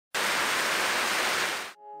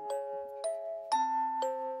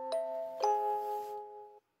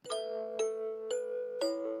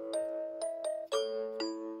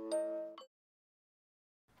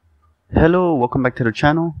Hello, welcome back to the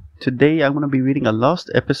channel. Today I'm going to be reading a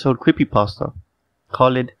lost episode creepypasta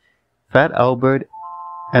called Fat Albert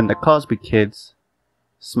and the Cosby Kids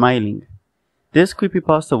Smiling. This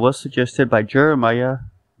creepypasta was suggested by Jeremiah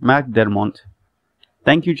McDermott.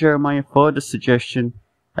 Thank you, Jeremiah, for the suggestion.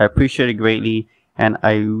 I appreciate it greatly, and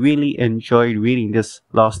I really enjoyed reading this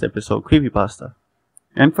lost episode creepypasta.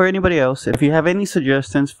 And for anybody else, if you have any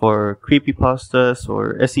suggestions for creepypastas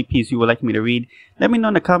or SCPs you would like me to read, let me know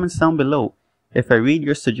in the comments down below. If I read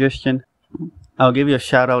your suggestion, I'll give you a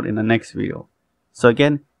shout out in the next video. So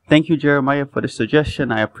again, thank you, Jeremiah, for the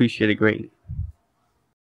suggestion. I appreciate it greatly.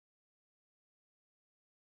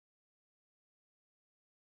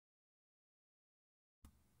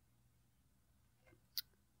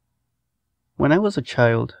 When I was a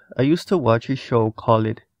child, I used to watch a show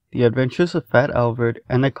called The Adventures of Fat Albert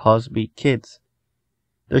and the Cosby Kids.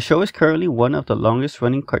 The show is currently one of the longest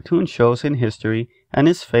running cartoon shows in history and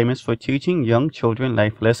is famous for teaching young children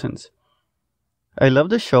life lessons. I loved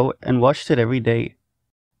the show and watched it every day.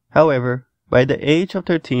 However, by the age of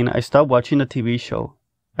 13, I stopped watching the TV show.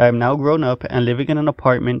 I am now grown up and living in an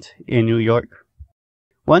apartment in New York.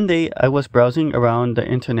 One day, I was browsing around the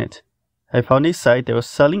internet. I found a site that was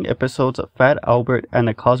selling episodes of Fat Albert and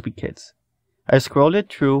the Cosby Kids. I scrolled it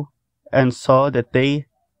through and saw that they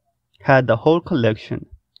had the whole collection.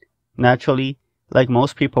 Naturally, like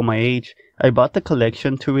most people my age, I bought the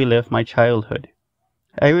collection to relive my childhood.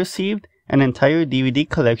 I received an entire DVD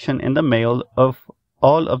collection in the mail of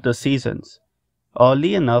all of the seasons.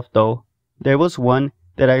 Oddly enough though, there was one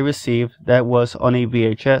that I received that was on a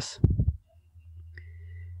VHS.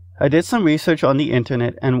 I did some research on the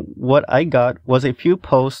internet, and what I got was a few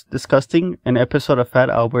posts discussing an episode of Fat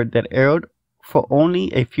Albert that aired for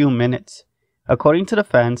only a few minutes. According to the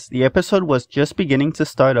fans, the episode was just beginning to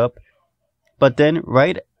start up, but then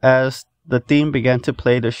right as the theme began to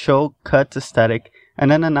play, the show cut to static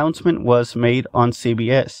and an announcement was made on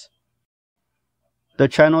CBS, the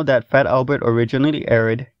channel that Fat Albert originally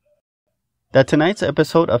aired, that tonight's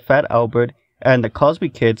episode of Fat Albert and the Cosby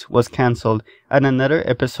Kids was cancelled and another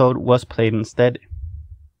episode was played instead.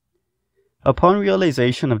 Upon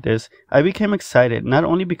realization of this, I became excited, not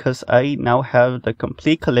only because I now have the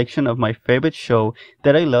complete collection of my favorite show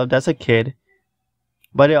that I loved as a kid,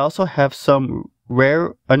 but I also have some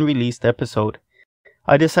rare unreleased episode.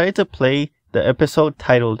 I decided to play the episode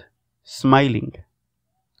titled Smiling.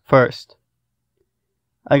 First,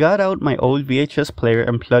 I got out my old VHS player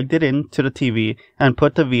and plugged it into the TV and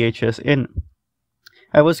put the VHS in.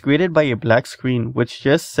 I was greeted by a black screen which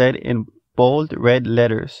just said in bold red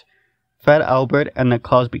letters, Fat Albert and the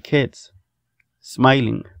Cosby Kids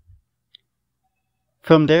Smiling.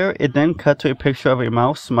 From there, it then cut to a picture of a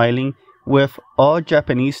mouth smiling with all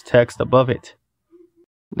Japanese text above it.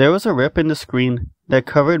 There was a rip in the screen that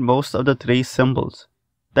covered most of the three symbols.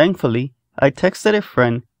 Thankfully, I texted a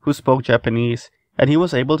friend who spoke Japanese, and he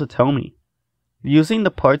was able to tell me, using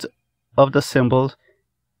the parts of the symbols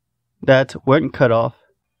that weren't cut off,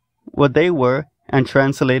 what they were, and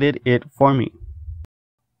translated it for me.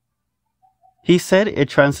 He said it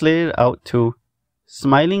translated out to,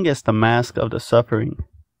 smiling is the mask of the suffering.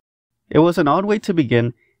 It was an odd way to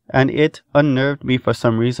begin, and it unnerved me for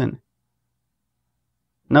some reason.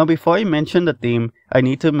 Now before I mention the theme, I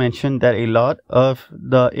need to mention that a lot of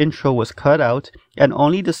the intro was cut out, and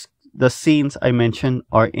only the scenes I mentioned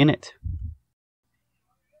are in it.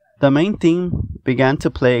 The main theme began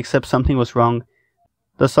to play, except something was wrong.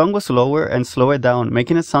 The song was lower and slower down,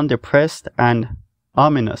 making it sound depressed and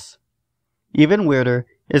ominous. Even weirder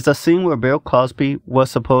is the scene where Bill Cosby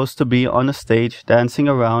was supposed to be on the stage dancing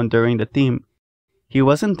around during the theme. He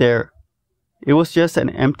wasn't there. It was just an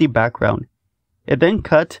empty background. It then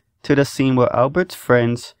cut to the scene where Albert's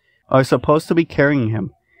friends are supposed to be carrying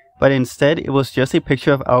him, but instead it was just a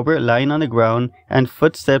picture of Albert lying on the ground and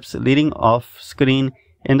footsteps leading off screen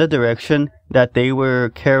in the direction that they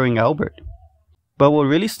were carrying Albert. But what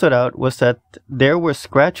really stood out was that there were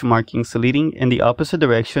scratch markings leading in the opposite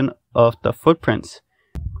direction of the footprints.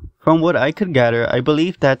 From what I could gather, I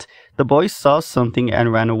believe that the boys saw something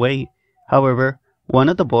and ran away. However, one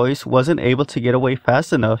of the boys wasn't able to get away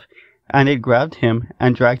fast enough, and it grabbed him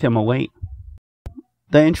and dragged him away.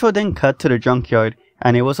 The intro then cut to the junkyard,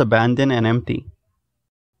 and it was abandoned and empty.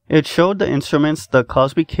 It showed the instruments the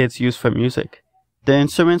Cosby Kids used for music. The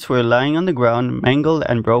instruments were lying on the ground, mangled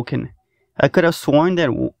and broken. I could have sworn that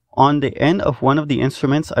on the end of one of the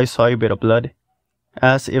instruments I saw a bit of blood,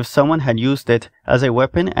 as if someone had used it as a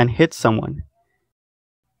weapon and hit someone.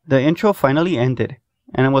 The intro finally ended,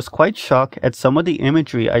 and I was quite shocked at some of the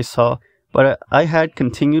imagery I saw, but I had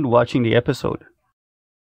continued watching the episode.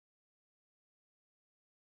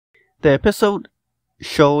 The episode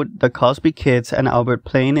showed the Cosby kids and Albert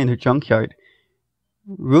playing in the junkyard.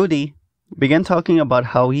 Rudy began talking about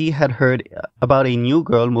how he had heard about a new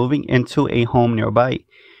girl moving into a home nearby.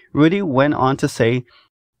 Rudy went on to say,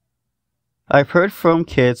 "I've heard from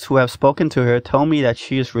kids who have spoken to her tell me that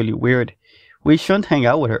she is really weird. We shouldn't hang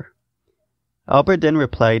out with her." Albert then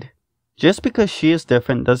replied, "Just because she is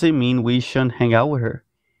different doesn't mean we shouldn't hang out with her."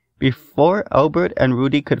 Before Albert and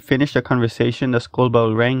Rudy could finish the conversation, the school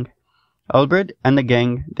bell rang. Albert and the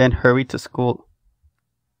gang then hurried to school.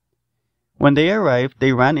 When they arrived,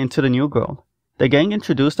 they ran into the new girl. The gang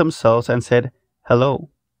introduced themselves and said, "Hello."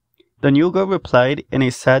 The new girl replied in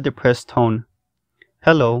a sad, depressed tone,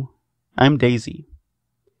 "Hello, I'm Daisy."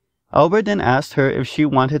 Albert then asked her if she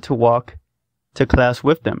wanted to walk to class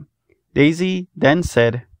with them. Daisy then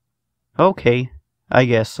said, "Okay, I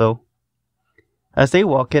guess so." As they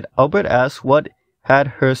walked, Albert asked what had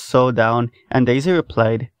her so down, and Daisy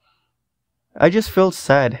replied, "I just feel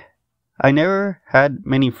sad. I never had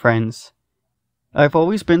many friends. I've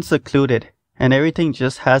always been secluded, and everything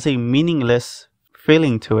just has a meaningless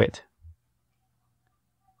feeling to it."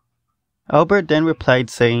 Albert then replied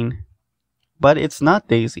saying, "But it's not,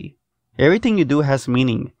 Daisy. Everything you do has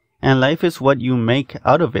meaning, and life is what you make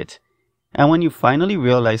out of it. And when you finally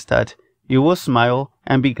realize that, you will smile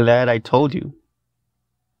and be glad I told you."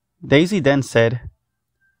 Daisy then said,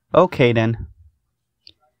 "Okay then."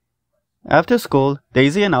 After school,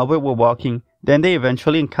 Daisy and Albert were walking. Then they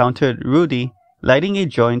eventually encountered Rudy lighting a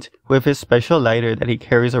joint with his special lighter that he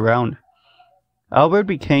carries around. Albert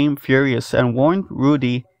became furious and warned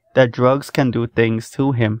Rudy that drugs can do things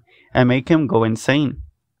to him and make him go insane.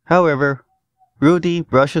 However, Rudy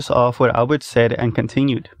brushes off what Albert said and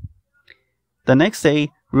continued. The next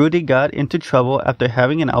day, Rudy got into trouble after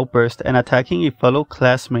having an outburst and attacking a fellow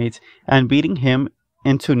classmate and beating him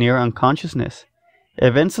into near unconsciousness.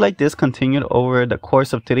 Events like this continued over the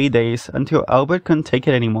course of 3 days until Albert couldn't take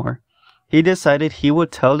it anymore. He decided he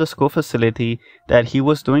would tell the school facility that he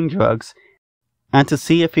was doing drugs and to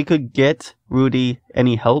see if he could get Rudy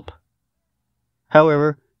any help.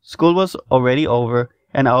 However, school was already over,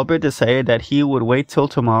 and Albert decided that he would wait till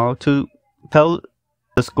tomorrow to tell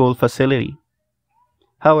the school facility.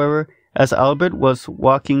 However, as Albert was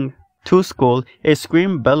walking to school, a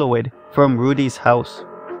scream bellowed from Rudy's house.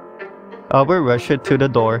 Albert rushed to the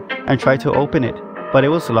door and tried to open it, but it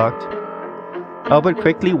was locked. Albert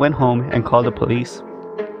quickly went home and called the police.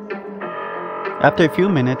 After a few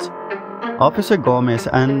minutes, Officer Gomez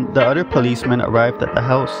and the other policemen arrived at the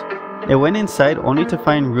house. They went inside only to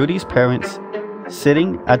find Rudy's parents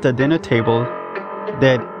sitting at the dinner table,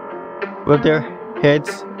 dead, with their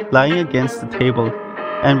heads lying against the table,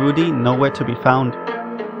 and Rudy nowhere to be found.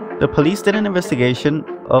 The police did an investigation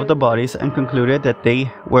of the bodies and concluded that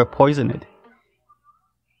they were poisoned.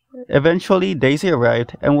 Eventually, Daisy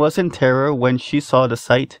arrived and was in terror when she saw the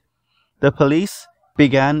sight. The police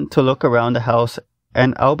began to look around the house,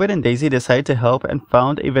 and Albert and Daisy decided to help and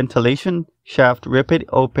found a ventilation shaft ripped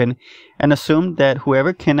open and assumed that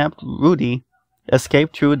whoever kidnapped Rudy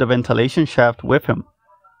escaped through the ventilation shaft with him.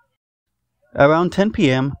 Around 10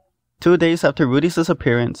 p.m., 2 days after Rudy's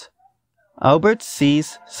disappearance, Albert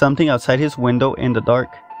sees something outside his window in the dark.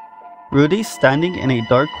 Rudy standing in a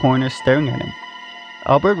dark corner staring at him.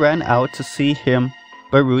 Albert ran out to see him,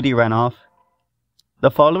 but Rudy ran off. The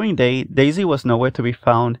following day, Daisy was nowhere to be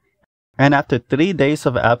found, and after 3 days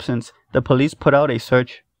of absence, the police put out a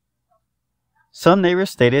search. Some neighbors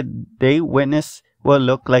stated they witnessed what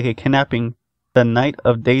looked like a kidnapping the night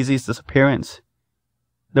of Daisy's disappearance.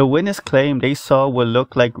 The witness claimed they saw what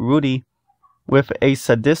looked like Rudy with a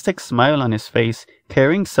sadistic smile on his face,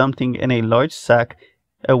 carrying something in a large sack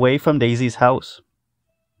away from Daisy's house.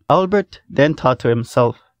 Albert then thought to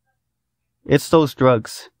himself, "It's those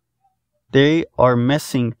drugs. They are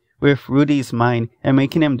messing with Rudy's mind and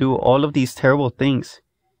making him do all of these terrible things.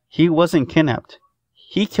 He wasn't kidnapped.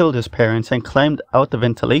 He killed his parents and climbed out the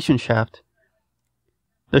ventilation shaft."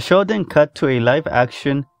 The show then cut to a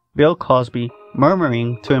live-action Bill Cosby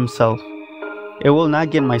murmuring to himself, "It will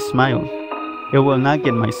not get my smile. It will not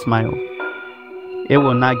get my smile. It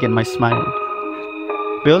will not get my smile."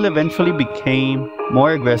 Bill eventually became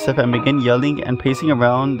more aggressive and began yelling and pacing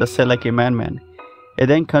around the set like a madman. It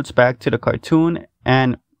then cuts back to the cartoon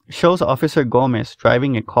and shows Officer Gomez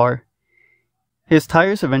driving a car. His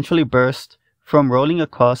tires eventually burst from rolling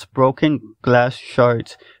across broken glass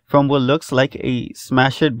shards from what looks like a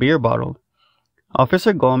smashed beer bottle.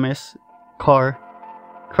 Officer Gomez's car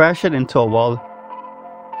crashed into a wall.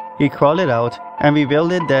 He crawled out and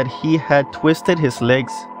revealed that he had twisted his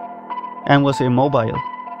legs and was immobile.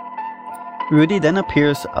 Rudy then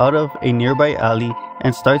appears out of a nearby alley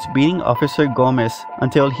and starts beating Officer Gomez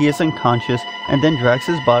until he is unconscious and then drags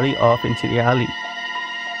his body off into the alley.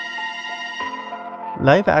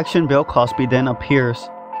 Live action Bill Cosby then appears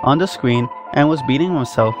on the screen and was beating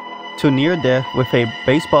himself to near death with a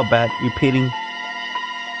baseball bat, repeating,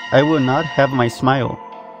 "I will not have my smile,"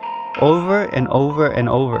 over and over and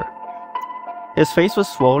over. His face was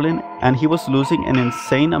swollen and he was losing an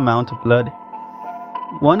insane amount of blood.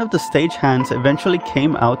 One of the stage hands eventually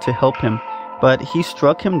came out to help him, but he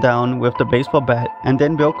struck him down with the baseball bat, and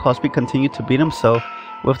then Bill Cosby continued to beat himself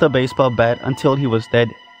with the baseball bat until he was dead.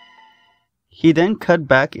 He then cut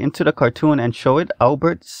back into the cartoon and showed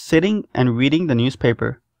Albert sitting and reading the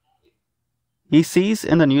newspaper. He sees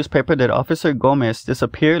in the newspaper that Officer Gomez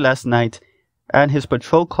disappeared last night and his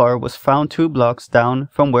patrol car was found 2 blocks down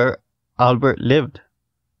from where Albert lived.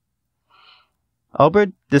 Albert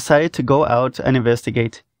decided to go out and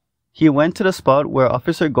investigate. He went to the spot where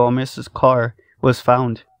Officer Gomez's car was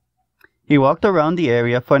found. He walked around the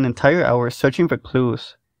area for an entire hour searching for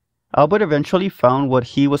clues. Albert eventually found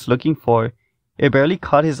what he was looking for. It barely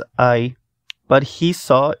caught his eye, but he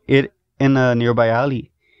saw it in a nearby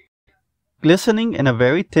alley, glistening in a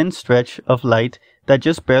very thin stretch of light that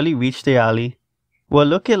just barely reached the alley, what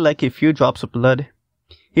looked like a few drops of blood.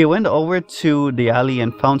 He went over to the alley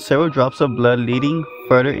and found several drops of blood leading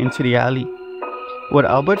further into the alley. What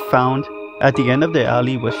Albert found at the end of the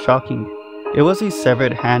alley was shocking. It was a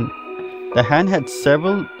severed hand. The hand had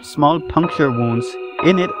several small puncture wounds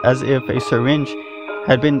in it as if a syringe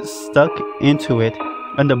had been stuck into it,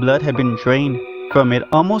 and the blood had been drained from it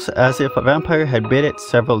almost as if a vampire had bit it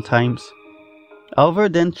several times.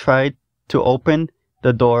 Albert then tried to open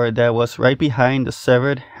the door that was right behind the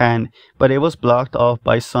severed hand, but it was blocked off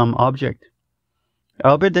by some object.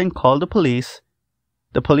 Albert then called the police.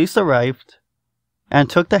 The police arrived and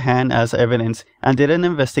took the hand as evidence and did an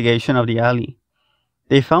investigation of the alley.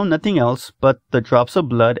 They found nothing else but the drops of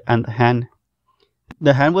blood and the hand.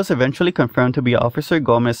 The hand was eventually confirmed to be Officer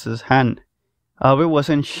Gomez's hand. Albert was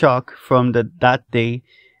in shock from that day,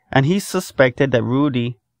 and he suspected that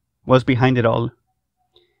Rudy was behind it all.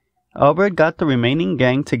 Albert got the remaining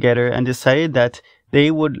gang together and decided that they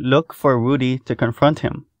would look for Rudy to confront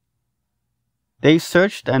him. They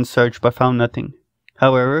searched and searched but found nothing.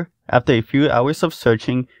 However, after a few hours of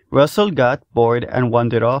searching, Russell got bored and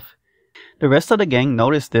wandered off. The rest of the gang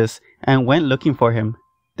noticed this and went looking for him.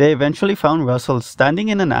 They eventually found Russell standing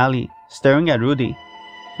in an alley, staring at Rudy.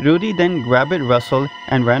 Rudy then grabbed Russell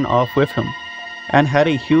and ran off with him, and had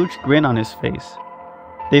a huge grin on his face.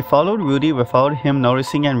 They followed Rudy without him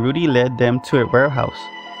noticing, and Rudy led them to a warehouse.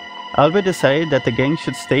 Albert decided that the gang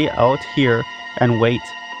should stay out here and wait.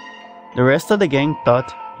 The rest of the gang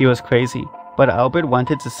thought he was crazy, but Albert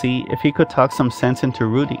wanted to see if he could talk some sense into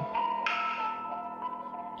Rudy.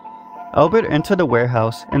 Albert entered the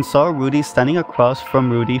warehouse and saw Rudy standing across from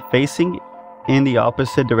Rudy, facing in the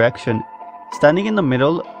opposite direction. Standing in the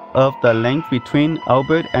middle of the length between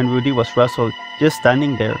Albert and Rudy was Russell, just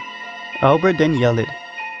standing there. Albert then yelled,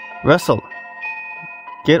 "Russell,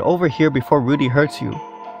 get over here before Rudy hurts you."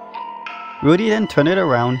 Rudy then turned it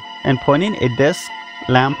around and pointed a desk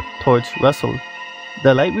lamp towards Russell.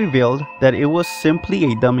 The light revealed that it was simply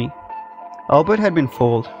a dummy. Albert had been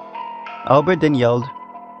fooled. Albert then yelled,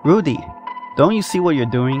 "Rudy, don't you see what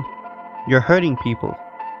you're doing? You're hurting people.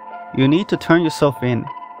 You need to turn yourself in."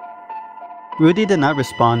 Rudy did not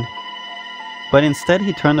respond, but instead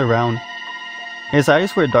he turned around. His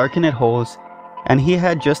eyes were darkened at holes, and he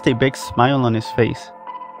had just a big smile on his face.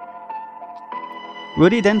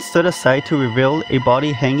 Rudy then stood aside to reveal a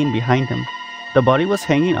body hanging behind him. The body was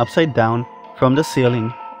hanging upside down from the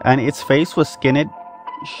ceiling, and its face was skinned,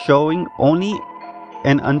 showing only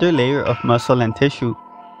an underlayer of muscle and tissue.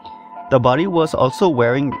 The body was also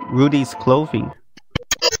wearing Rudy's clothing.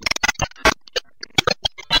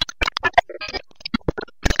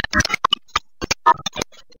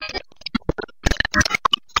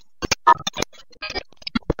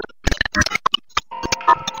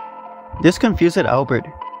 This confused Albert,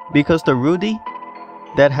 because the Rudy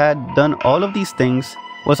that had done all of these things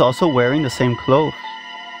was also wearing the same clothes.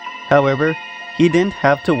 However, he didn't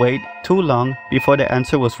have to wait too long before the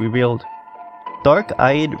answer was revealed.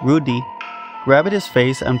 Dark-eyed Rudy grabbed his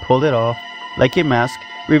face and pulled it off like a mask,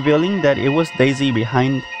 revealing that it was Daisy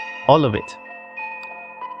behind all of it.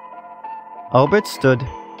 Albert stood,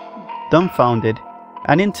 dumbfounded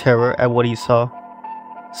and in terror at what he saw.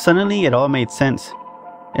 Suddenly it all made sense.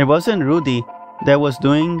 It wasn't Rudy that was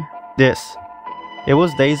doing this. It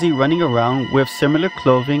was Daisy running around with similar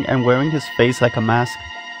clothing and wearing his face like a mask.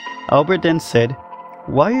 Albert then said,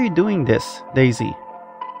 "Why are you doing this, Daisy?"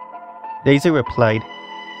 Daisy replied,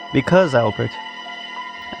 "Because, Albert,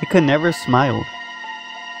 I could never smile,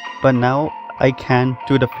 but now I can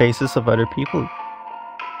through the faces of other people."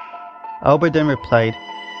 Albert then replied,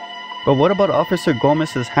 "But what about Officer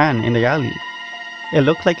Gomez's hand in the alley? It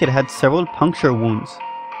looked like it had several puncture wounds."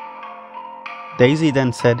 Daisy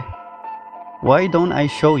then said, "Why don't I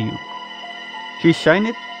show you?" She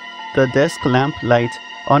shined the desk lamp light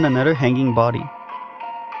on another hanging body.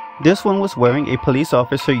 This one was wearing a police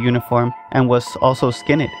officer uniform and was also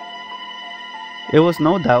skinned. It was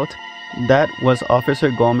no doubt that was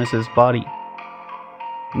Officer Gomez's body.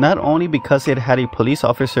 Not only because it had a police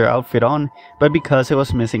officer outfit on, but because it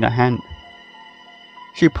was missing a hand.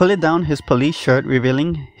 She pulled down his police shirt,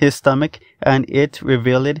 revealing his stomach, and it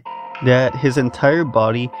revealed that his entire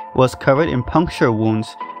body was covered in puncture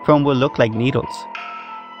wounds from what looked like needles.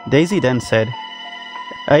 Daisy then said,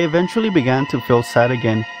 "I eventually began to feel sad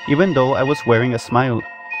again, even though I was wearing a smile.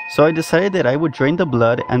 So I decided that I would drain the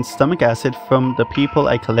blood and stomach acid from the people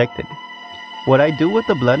I collected. What I do with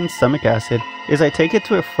the blood and stomach acid is I take it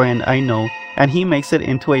to a friend I know and he makes it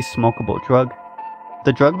into a smokable drug.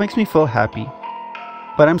 The drug makes me feel happy,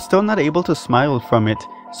 but I'm still not able to smile from it,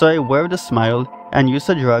 so I wear the smile and use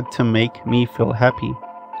the drug to make me feel happy.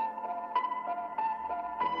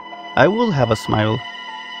 I will have a smile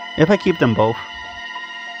if I keep them both."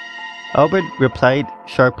 Albert replied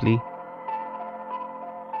sharply,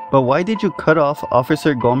 "But why did you cut off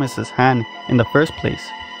Officer Gomez's hand in the first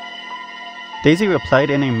place?" Daisy replied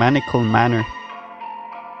in a maniacal manner,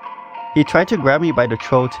 "He tried to grab me by the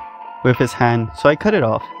throat with his hand, so I cut it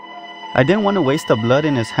off. I didn't want to waste the blood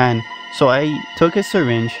in his hand, so I took a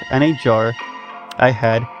syringe and a jar I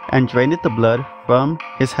had and drained the blood from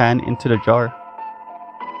his hand into the jar."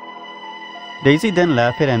 Daisy then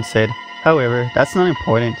laughed and said, "However, that's not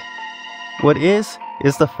important. What is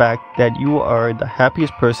the fact that you are the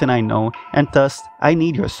happiest person I know, and thus I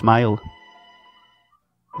need your smile."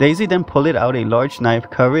 Daisy then pulled out a large knife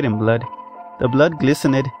covered in blood. The blood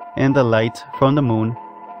glistened in the light from the moon,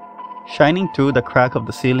 shining through the crack of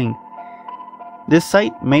the ceiling. This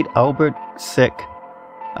sight made Albert sick.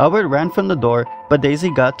 Albert ran from the door, but Daisy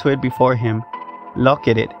got to it before him, locked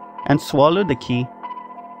it, and swallowed the key.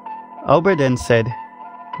 Albert then said,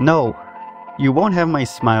 "No, you won't have my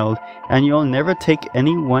smile, and you'll never take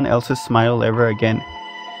anyone else's smile ever again."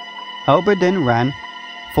 Albert then ran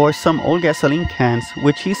for some old gasoline cans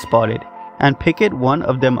which he spotted, and picked one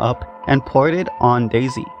of them up and poured it on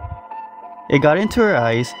Daisy. It got into her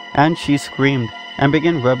eyes, and she screamed and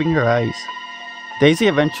began rubbing her eyes. Daisy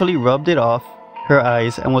eventually rubbed it off her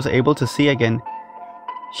eyes and was able to see again.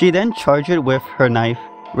 She then charged it with her knife,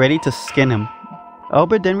 ready to skin him.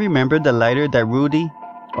 Albert then remembered the lighter that Rudy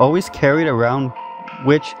always carried around,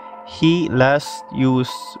 which he last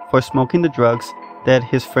used for smoking the drugs that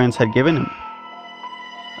his friends had given him.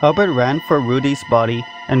 Albert ran for Rudy's body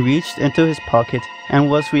and reached into his pocket and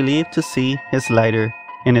was relieved to see his lighter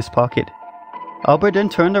in his pocket. Albert then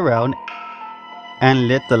turned around and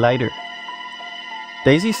lit the lighter.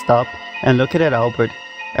 Daisy stopped and looked at Albert,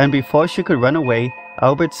 and before she could run away,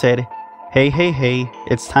 Albert said, "Hey, hey, hey,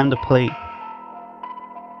 it's time to play."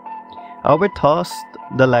 Albert tossed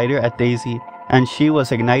the lighter at Daisy, and she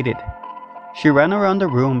was ignited. She ran around the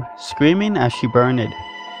room, screaming as she burned.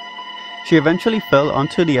 She eventually fell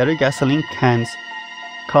onto the other gasoline cans,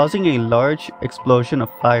 causing a large explosion of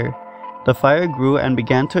fire. The fire grew and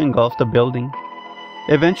began to engulf the building.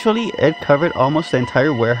 Eventually, it covered almost the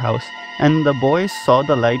entire warehouse, and the boys saw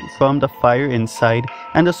the light from the fire inside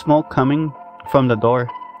and the smoke coming from the door.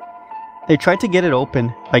 They tried to get it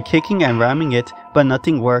open by kicking and ramming it, but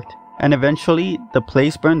nothing worked, and eventually the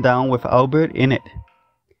place burned down with Albert in it.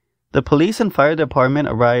 The police and fire department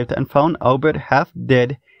arrived and found Albert half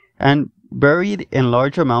dead and buried in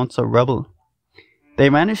large amounts of rubble. They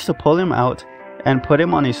managed to pull him out and put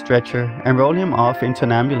him on a stretcher and roll him off into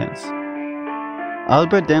an ambulance.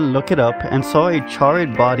 Albert then looked up and saw a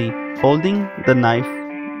charred body holding the knife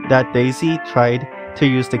that Daisy tried to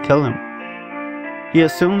use to kill him. He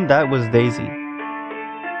assumed that was Daisy.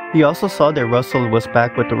 He also saw that Russell was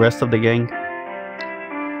back with the rest of the gang.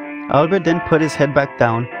 Albert then put his head back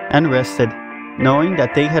down and rested, knowing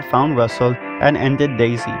that they had found Russell and ended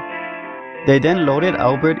Daisy. They then loaded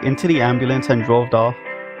Albert into the ambulance and drove off.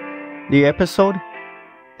 The episode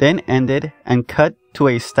then ended and cut to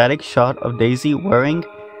a static shot of Daisy wearing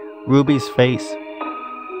Ruby's face.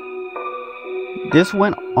 This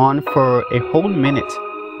went on for a whole minute,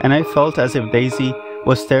 and I felt as if Daisy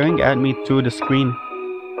was staring at me through the screen.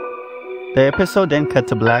 The episode then cut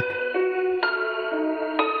to black.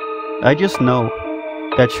 I just know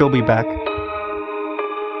that she'll be back.